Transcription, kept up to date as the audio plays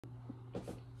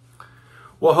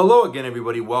Well, hello again,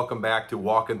 everybody. Welcome back to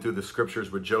Walking Through the Scriptures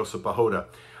with Joseph Pahoda.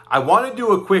 I want to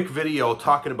do a quick video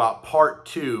talking about part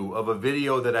 2 of a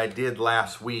video that I did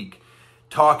last week,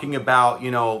 talking about,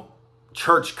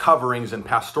 church coverings and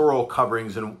pastoral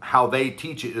coverings and how they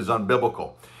teach it is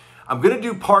unbiblical. I'm going to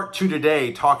do part 2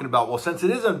 today, talking about, well, since it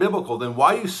is unbiblical, then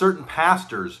why do certain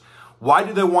pastors, why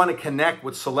do they want to connect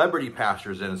with celebrity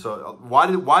pastors? And so why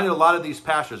do a lot of these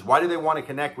pastors, why do they want to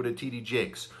connect with a T.D.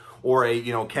 Jakes or a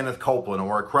Kenneth Copeland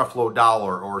or a Creflo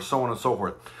Dollar or so on and so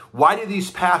forth? Why do these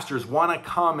pastors want to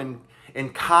come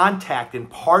and contact and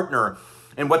partner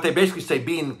and what they basically say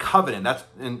be in covenant?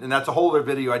 That's a whole other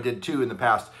video I did too in the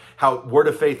past, how Word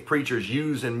of Faith preachers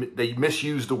they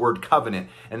misuse the word covenant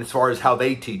and as far as how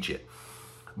they teach it.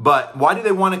 But why do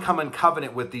they want to come in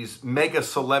covenant with these mega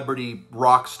celebrity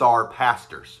rock star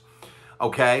pastors?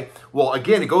 Okay, well,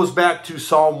 again, it goes back to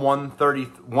Psalm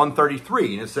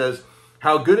 133, and it says,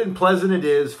 "How good and pleasant it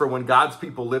is for when God's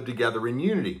people live together in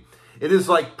unity. It is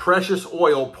like precious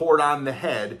oil poured on the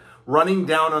head, running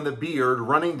down on the beard,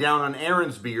 running down on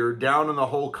Aaron's beard, down on the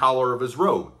whole collar of his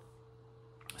robe."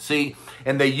 See,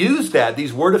 and they use that,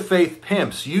 these Word of Faith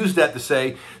pimps use that to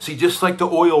say, see, just like the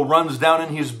oil runs down in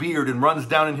his beard and runs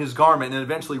down in his garment and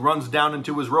eventually runs down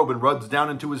into his robe and runs down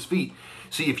into his feet.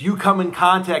 See, if you come in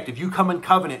contact, if you come in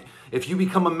covenant, if you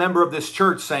become a member of this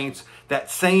church, saints, that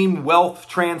same wealth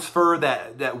transfer,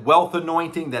 that wealth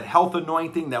anointing, that health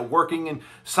anointing, that working in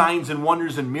signs and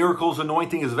wonders and miracles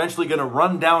anointing is eventually going to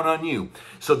run down on you.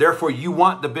 So therefore, you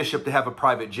want the bishop to have a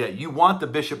private jet. You want the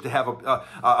bishop to have a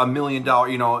 $1 million,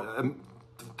 $3,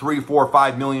 $4,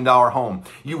 $5 million home.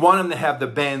 You want him to have the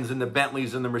Benz and the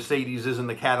Bentleys and the Mercedeses and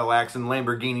the Cadillacs and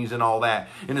Lamborghinis and all that.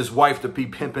 And his wife to be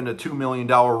pimping a $2 million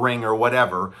ring or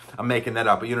whatever. I'm making that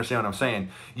up, but you understand what I'm saying.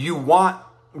 You want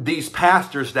these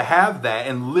pastors to have that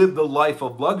and live the life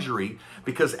of luxury,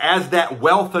 because as that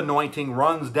wealth anointing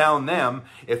runs down them,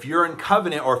 if you're in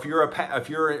covenant or if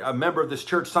you're a member of this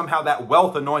church, somehow that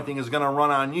wealth anointing is going to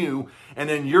run on you, and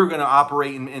then you're going to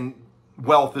operate in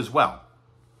wealth as well.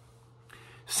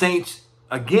 Saints,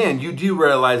 again, you do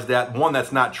realize that, one,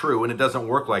 that's not true, and it doesn't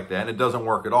work like that, and it doesn't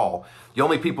work at all. The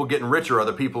only people getting richer are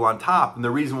the people on top, and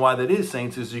the reason why that is,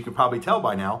 saints, is you can probably tell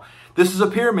by now, this is a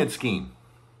pyramid scheme,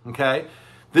 okay?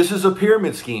 This is a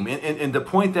pyramid scheme, and to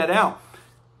point that out,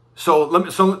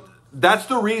 so that's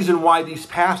the reason why these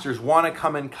pastors want to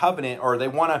come in covenant, or they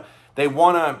want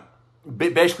to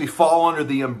basically fall under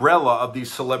the umbrella of these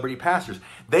celebrity pastors.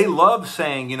 They love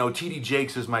saying, T.D.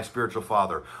 Jakes is my spiritual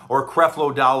father, or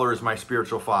Creflo Dollar is my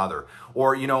spiritual father,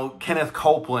 or, Kenneth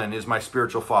Copeland is my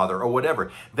spiritual father, or whatever.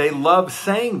 They love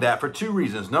saying that for two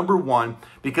reasons. Number one,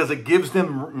 because it gives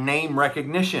them name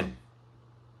recognition.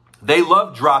 They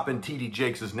love dropping T.D.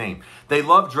 Jakes' name. They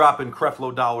love dropping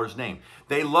Creflo Dollar's name.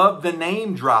 They love the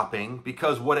name dropping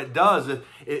because what it does,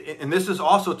 and this is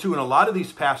also too in a lot of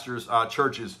these pastors'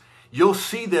 churches, you'll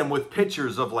see them with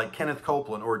pictures of like Kenneth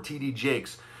Copeland or T.D.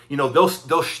 Jakes. They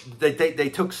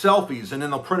took selfies and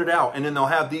then they'll print it out and then they'll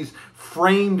have these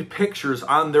framed pictures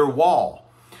on their wall.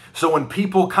 So when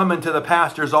people come into the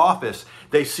pastor's office,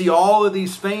 they see all of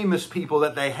these famous people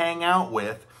that they hang out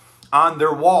with on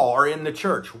their wall or in the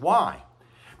church. Why?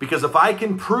 Because if I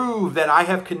can prove that I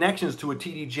have connections to a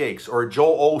T.D. Jakes or a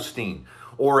Joel Osteen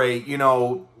or a,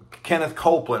 Kenneth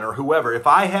Copeland or whoever, if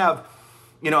I have,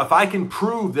 if I can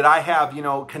prove that I have,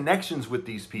 connections with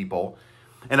these people,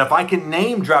 and if I can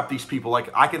name drop these people, like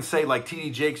I can say like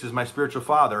T.D. Jakes is my spiritual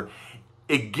father,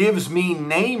 it gives me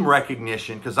name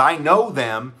recognition because I know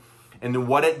them. And then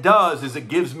what it does is it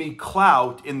gives me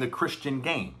clout in the Christian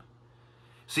game.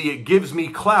 See, it gives me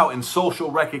clout and social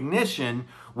recognition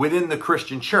within the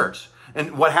Christian church.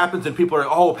 And what happens, and people are,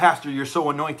 oh, Pastor, you're so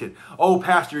anointed. Oh,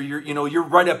 Pastor, you're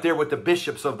right up there with the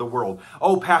bishops of the world.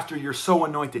 Oh, Pastor, you're so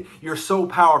anointed. You're so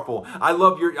powerful. I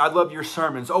love your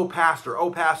sermons. Oh, Pastor,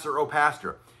 oh, Pastor, oh,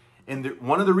 Pastor. And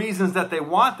one of the reasons that they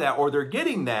want that, or they're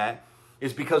getting that,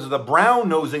 is because of the brown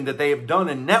nosing that they have done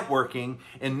in networking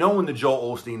and knowing the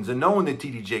Joel Osteens and knowing the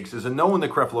T.D. Jakeses and knowing the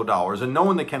Creflo Dollars and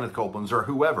knowing the Kenneth Copelands or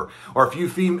whoever. Or if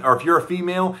you're a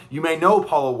female, you may know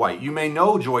Paula White, you may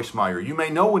know Joyce Meyer, you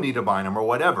may know Anita Bynum or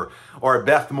whatever, or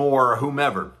Beth Moore or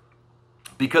whomever,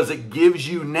 because it gives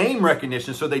you name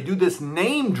recognition. So they do this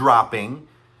name dropping.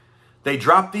 They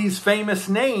drop these famous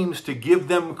names to give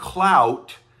them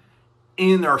clout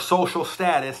in their social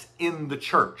status in the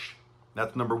church.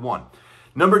 That's number one.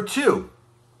 Number two,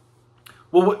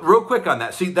 well, real quick on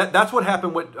that. See, that's what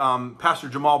happened with Pastor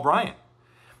Jamal Bryant.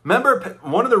 Remember,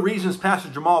 one of the reasons Pastor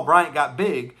Jamal Bryant got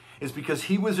big is because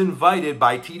he was invited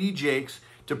by T.D. Jakes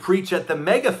to preach at the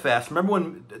Mega Fest. Remember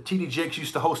when T.D. Jakes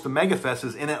used to host the Mega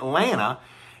Fests in Atlanta,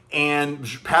 and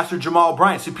Pastor Jamal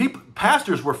Bryant. See,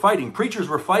 pastors were fighting, preachers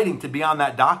were fighting to be on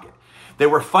that docket. They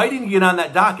were fighting to get on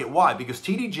that docket. Why? Because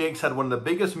T.D. Jakes had one of the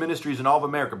biggest ministries in all of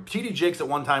America. T.D. Jakes at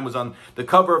one time was on the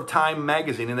cover of Time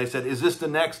magazine, and they said, is this the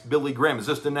next Billy Graham? Is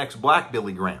this the next black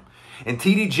Billy Graham? And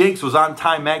T.D. Jakes was on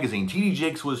Time magazine. T.D.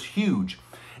 Jakes was huge.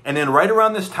 And then right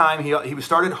around this time, he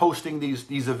started hosting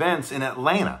these events in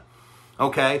Atlanta.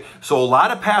 Okay, so a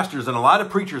lot of pastors and a lot of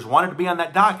preachers wanted to be on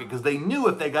that docket because they knew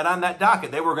if they got on that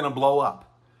docket, they were going to blow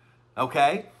up.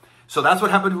 Okay, so that's what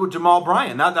happened with Jamal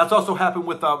Bryant. Now, that's also happened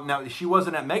with, now she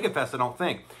wasn't at MegaFest, I don't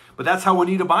think, but that's how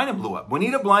Juanita Bynum blew up.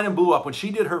 Juanita Bynum blew up when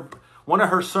she did one of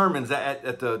her sermons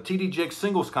at the T.D. Jakes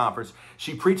Singles Conference.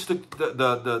 She preached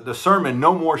the sermon,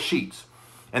 No More Sheets.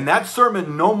 And that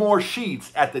sermon, No More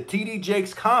Sheets, at the T.D.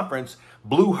 Jakes Conference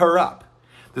blew her up.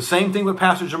 The same thing with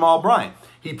Pastor Jamal Bryant.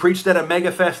 He preached at a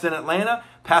MegaFest in Atlanta.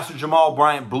 Pastor Jamal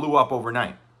Bryant blew up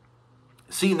overnight.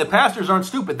 See, and the pastors aren't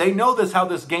stupid. They know how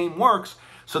this game works.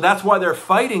 So that's why they're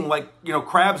fighting like,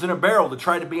 crabs in a barrel to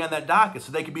try to be on that docket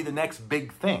so they could be the next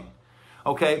big thing.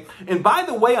 Okay? And by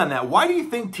the way on that, why do you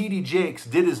think T.D. Jakes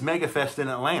did his MegaFest in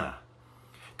Atlanta?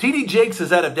 T.D. Jakes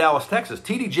is out of Dallas, Texas.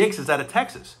 T.D. Jakes is out of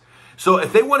Texas. So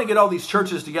if they want to get all these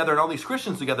churches together and all these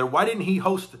Christians together, why didn't he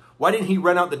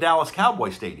rent out the Dallas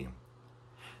Cowboy Stadium?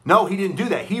 No, he didn't do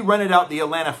that. He rented out the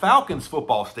Atlanta Falcons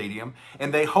football stadium,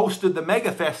 and they hosted the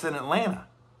MegaFest in Atlanta.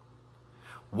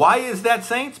 Why is that,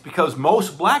 saints? Because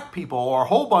most black people, or a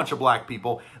whole bunch of black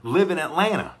people, live in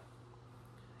Atlanta.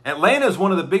 Atlanta is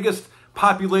one of the biggest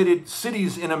populated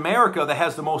cities in America that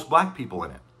has the most black people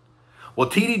in it. Well,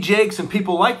 T.D. Jakes and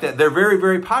people like that, they're very,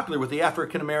 very popular with the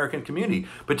African-American community,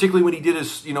 particularly when he did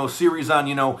his, series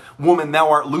on, Woman, Thou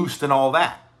Art Loosed and all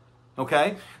that.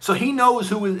 Okay? So he knows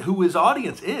who his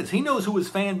audience is. He knows who his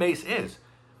fan base is.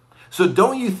 So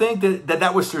don't you think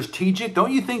that was strategic?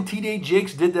 Don't you think T.D.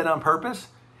 Jakes did that on purpose?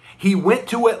 He went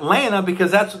to Atlanta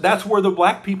because that's where the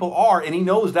black people are, and he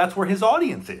knows that's where his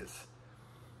audience is.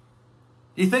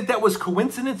 Do you think that was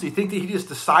coincidence? Do you think that he just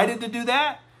decided to do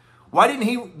that? Why didn't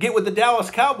he get with the Dallas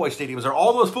Cowboy stadiums or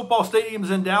all those football stadiums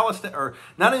in Dallas, or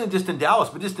not even just in Dallas,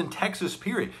 but just in Texas,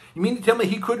 period? You mean to tell me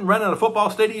he couldn't rent out a football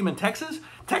stadium in Texas?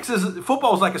 Texas,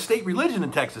 football is like a state religion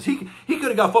in Texas. He could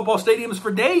have got football stadiums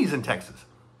for days in Texas.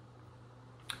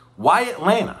 Why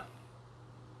Atlanta?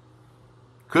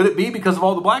 Could it be because of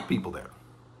all the black people there?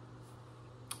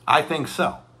 I think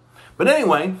so. But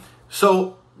anyway,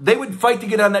 so they would fight to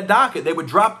get on that docket. They would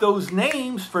drop those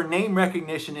names for name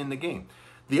recognition in the game.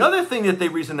 The other thing that they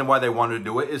reasoned why they wanted to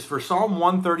do it is for Psalm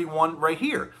 131 right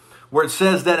here, where it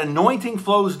says that anointing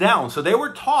flows down. So they were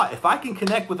taught, if I can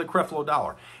connect with a Creflo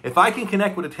Dollar, if I can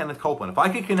connect with a Kenneth Copeland, if I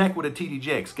can connect with a T.D.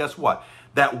 Jakes, guess what?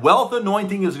 That wealth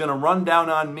anointing is going to run down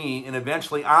on me, and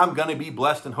eventually I'm going to be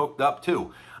blessed and hooked up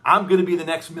too. I'm going to be the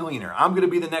next millionaire. I'm going to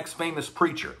be the next famous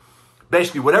preacher.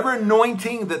 Basically, whatever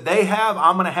anointing that they have,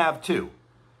 I'm going to have too.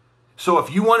 So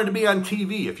if you wanted to be on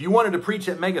TV, if you wanted to preach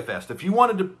at MegaFest, if you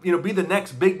wanted to be the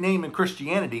next big name in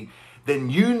Christianity, then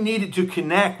you needed to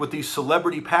connect with these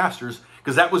celebrity pastors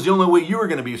because that was the only way you were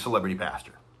going to be a celebrity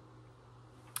pastor.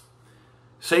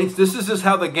 Saints, this is just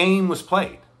how the game was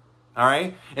played. All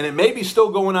right? And it may be still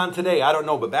going on today. I don't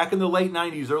know. But back in the late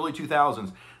 90s, early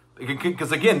 2000s,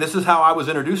 because again, this is how I was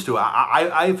introduced to it.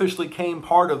 I officially came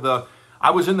part of I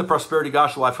was in the prosperity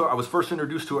gospel. I was first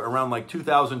introduced to it around like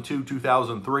 2002,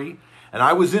 2003. And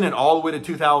I was in it all the way to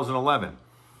 2011.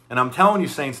 And I'm telling you,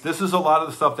 saints, this is a lot of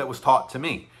the stuff that was taught to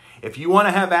me. If you want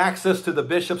to have access to the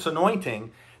bishop's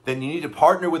anointing, then you need to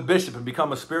partner with bishop and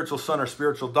become a spiritual son or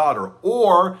spiritual daughter.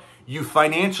 Or you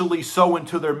financially sow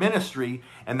into their ministry,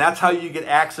 and that's how you get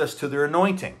access to their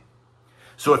anointing.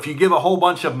 So if you give a whole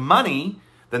bunch of money,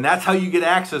 then that's how you get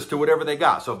access to whatever they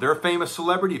got. So if they're a famous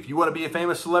celebrity, if you want to be a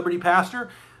famous celebrity pastor,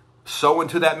 sow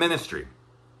into that ministry.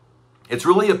 It's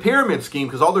really a pyramid scheme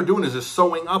because all they're doing is just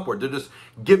sowing upward. They're just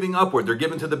giving upward. They're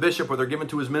giving to the bishop, or they're giving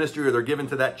to his ministry, or they're giving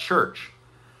to that church.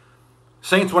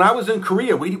 Saints, when I was in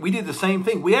Korea, we did the same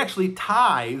thing. We actually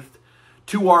tithed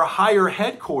to our higher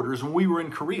headquarters when we were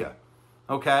in Korea.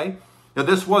 Okay? Now,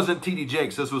 this wasn't T.D.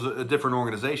 Jakes. This was a different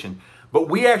organization. But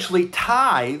we actually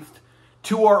tithed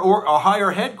to our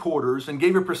higher headquarters and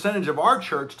gave a percentage of our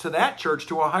church to that church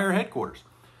to our higher headquarters.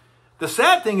 The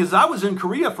sad thing is I was in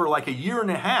Korea for like a year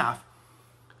and a half,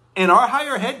 and our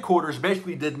higher headquarters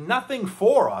basically did nothing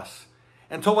for us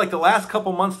until like the last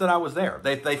couple months that I was there.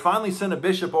 They finally sent a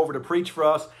bishop over to preach for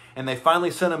us, and they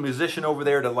finally sent a musician over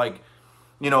there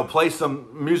to play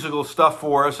some musical stuff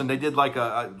for us, and they did like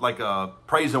a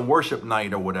praise and worship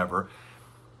night or whatever.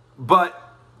 But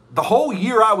the whole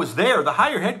year I was there, the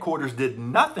higher headquarters did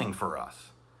nothing for us.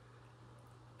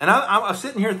 And I'm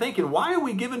sitting here thinking, why are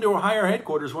we giving to our higher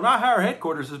headquarters when our higher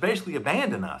headquarters has basically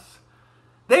abandoned us?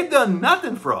 They've done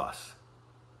nothing for us.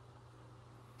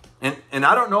 And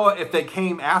I don't know if they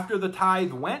came after the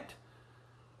tithe went,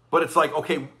 but it's like,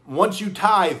 okay, once you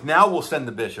tithe, now we'll send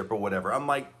the bishop or whatever. I'm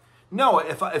like, no,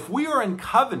 if we are in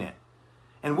covenant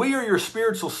and we are your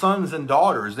spiritual sons and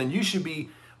daughters, then you should be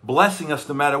blessing us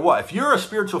no matter what. If you're a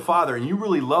spiritual father and you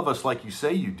really love us like you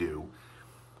say you do,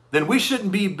 then we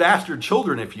shouldn't be bastard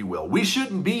children, if you will. We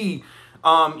shouldn't be,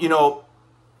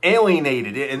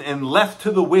 alienated and left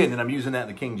to the wind. And I'm using that in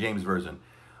the King James Version.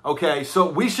 Okay, so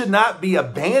we should not be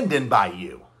abandoned by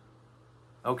you.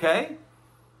 Okay?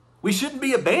 We shouldn't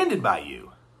be abandoned by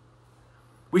you.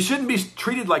 We shouldn't be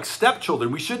treated like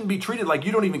stepchildren. We shouldn't be treated like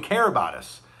you don't even care about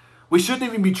us. We shouldn't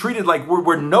even be treated like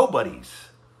we're nobodies.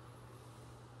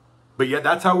 But yet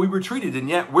that's how we were treated. And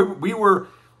yet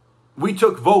we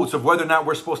took votes of whether or not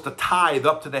we're supposed to tithe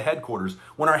up to the headquarters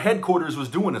when our headquarters was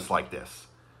doing us like this.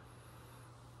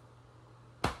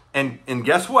 And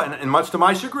guess what? And much to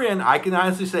my chagrin, I can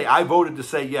honestly say I voted to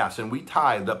say yes, and we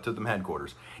tithed up to the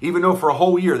headquarters, even though for a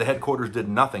whole year the headquarters did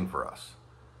nothing for us.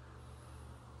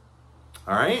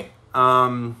 All right?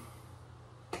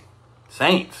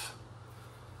 Saints.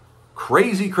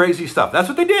 Crazy, crazy stuff. That's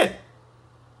what they did.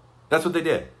 That's what they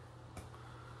did.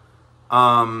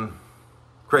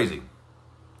 Crazy.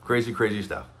 Crazy, crazy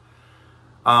stuff.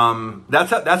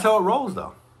 That's how it rolls,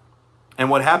 though. And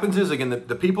what happens is, again,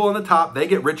 the people on the top, they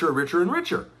get richer, richer, and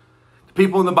richer. The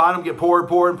people on the bottom get poorer,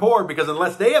 poorer, and poorer, because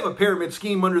unless they have a pyramid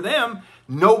scheme under them,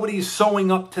 nobody's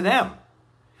sewing up to them.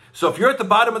 So if you're at the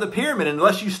bottom of the pyramid,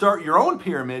 unless you start your own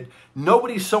pyramid,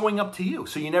 nobody's sewing up to you.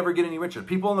 So you never get any richer.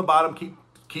 People on the bottom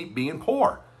keep being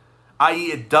poor,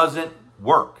 i.e. it doesn't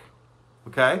work.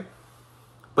 Okay?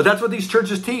 But that's what these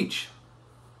churches teach.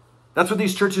 That's what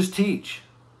these churches teach.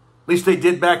 At least they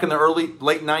did back in the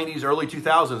late 90s, early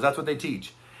 2000s. That's what they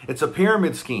teach. It's a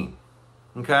pyramid scheme.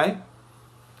 Okay?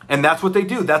 And that's what they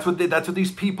do. That's what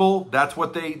these people, that's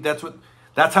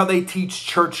how they teach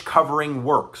church covering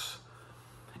works.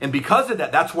 And because of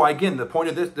that, that's why, again, the point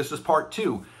of this is part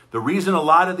 2. The reason a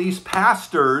lot of these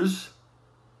pastors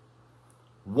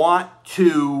want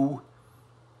to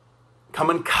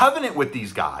come in covenant with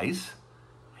these guys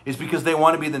is because they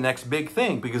want to be the next big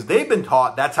thing. Because they've been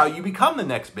taught that's how you become the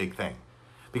next big thing.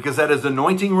 Because that is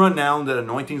anointing run down, that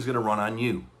anointing is going to run on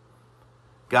you.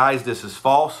 Guys, this is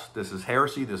false. This is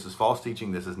heresy. This is false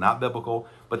teaching. This is not biblical.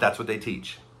 But that's what they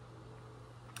teach.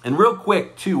 And real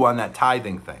quick, too, on that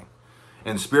tithing thing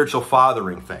and spiritual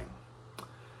fathering thing.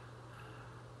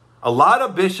 A lot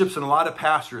of bishops and a lot of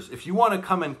pastors, if you want to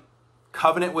come in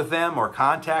covenant with them or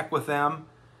contact with them,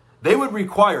 they would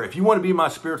require, if you want to be my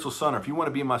spiritual son or if you want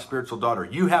to be my spiritual daughter,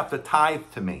 you have to tithe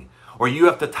to me or you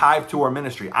have to tithe to our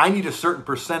ministry. I need a certain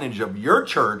percentage of your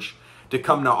church to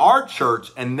come to our church,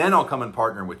 and then I'll come and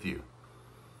partner with you.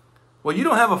 Well, you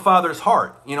don't have a father's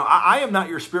heart. You know, I am not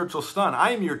your spiritual son. I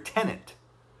am your tenant.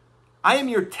 I am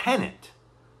your tenant.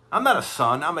 I'm not a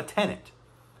son. I'm a tenant.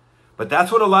 But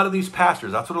that's what a lot of these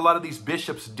pastors, that's what a lot of these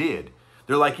bishops did.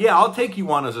 They're like, yeah, I'll take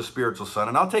you on as a spiritual son,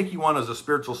 and I'll take you on as a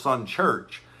spiritual son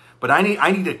church. But I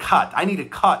need a cut. I need a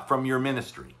cut from your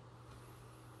ministry.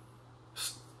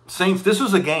 Saints, this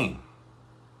was a game.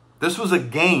 This was a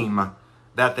game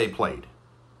that they played.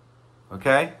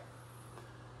 Okay?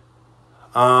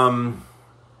 And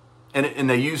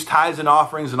they use tithes and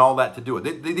offerings and all that to do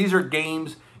it. These are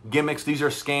games, gimmicks. These are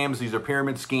scams. These are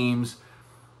pyramid schemes.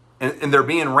 And they're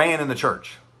being ran in the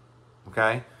church.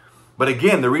 Okay? But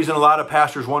again, the reason a lot of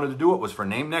pastors wanted to do it was for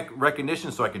name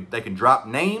recognition, so they can drop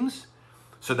names,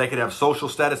 so they could have social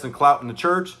status and clout in the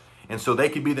church, and so they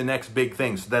could be the next big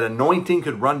thing, so that anointing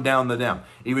could run down to them.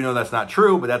 Even though that's not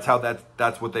true, but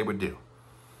that's what they would do.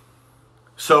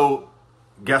 So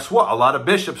guess what? A lot of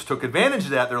bishops took advantage of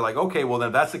that. They're like, okay, well, then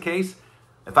if that's the case,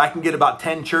 if I can get about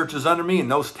 10 churches under me, and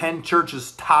those 10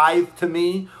 churches tithe to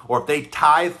me, or if they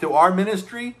tithe to our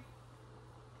ministry,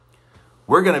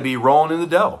 we're going to be rolling in the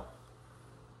dough.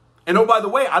 And oh, by the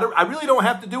way, I really don't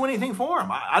have to do anything for them.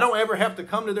 I don't ever have to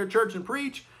come to their church and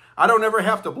preach. I don't ever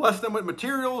have to bless them with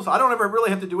materials. I don't ever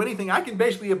really have to do anything. I can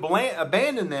basically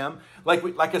abandon them, like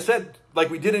I said,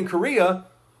 like we did in Korea,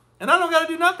 and I don't got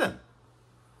to do nothing.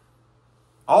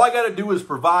 All I got to do is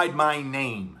provide my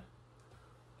name.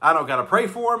 I don't got to pray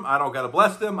for them. I don't got to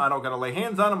bless them. I don't got to lay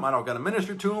hands on them. I don't got to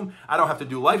minister to them. I don't have to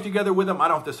do life together with them. I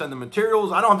don't have to send them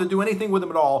materials. I don't have to do anything with them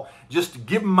at all. Just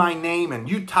give them my name, and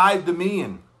you tithe to me,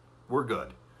 and we're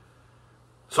good.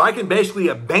 So I can basically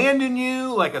abandon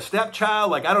you like a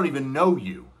stepchild, like I don't even know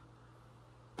you.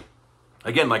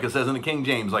 Again, like it says in the King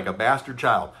James, like a bastard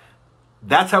child.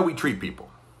 That's how we treat people.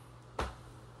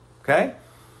 Okay?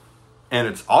 And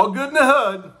it's all good in the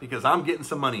hood because I'm getting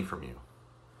some money from you.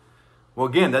 Well,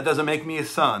 again, that doesn't make me a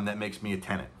son. That makes me a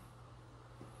tenant.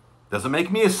 Doesn't make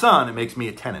me a son. It makes me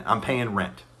a tenant. I'm paying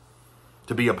rent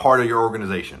to be a part of your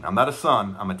organization. I'm not a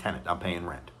son. I'm a tenant. I'm paying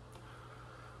rent.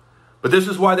 But this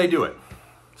is why they do it.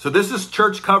 So this is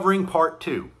church covering part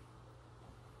 2.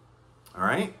 All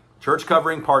right? Church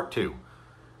covering part 2.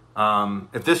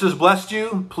 If this has blessed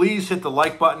you, please hit the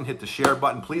like button, hit the share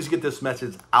button. Please get this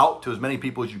message out to as many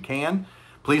people as you can.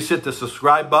 Please hit the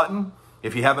subscribe button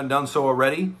if you haven't done so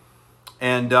already.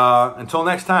 And until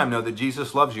next time, know that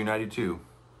Jesus loves you, 92.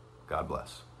 God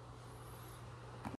bless.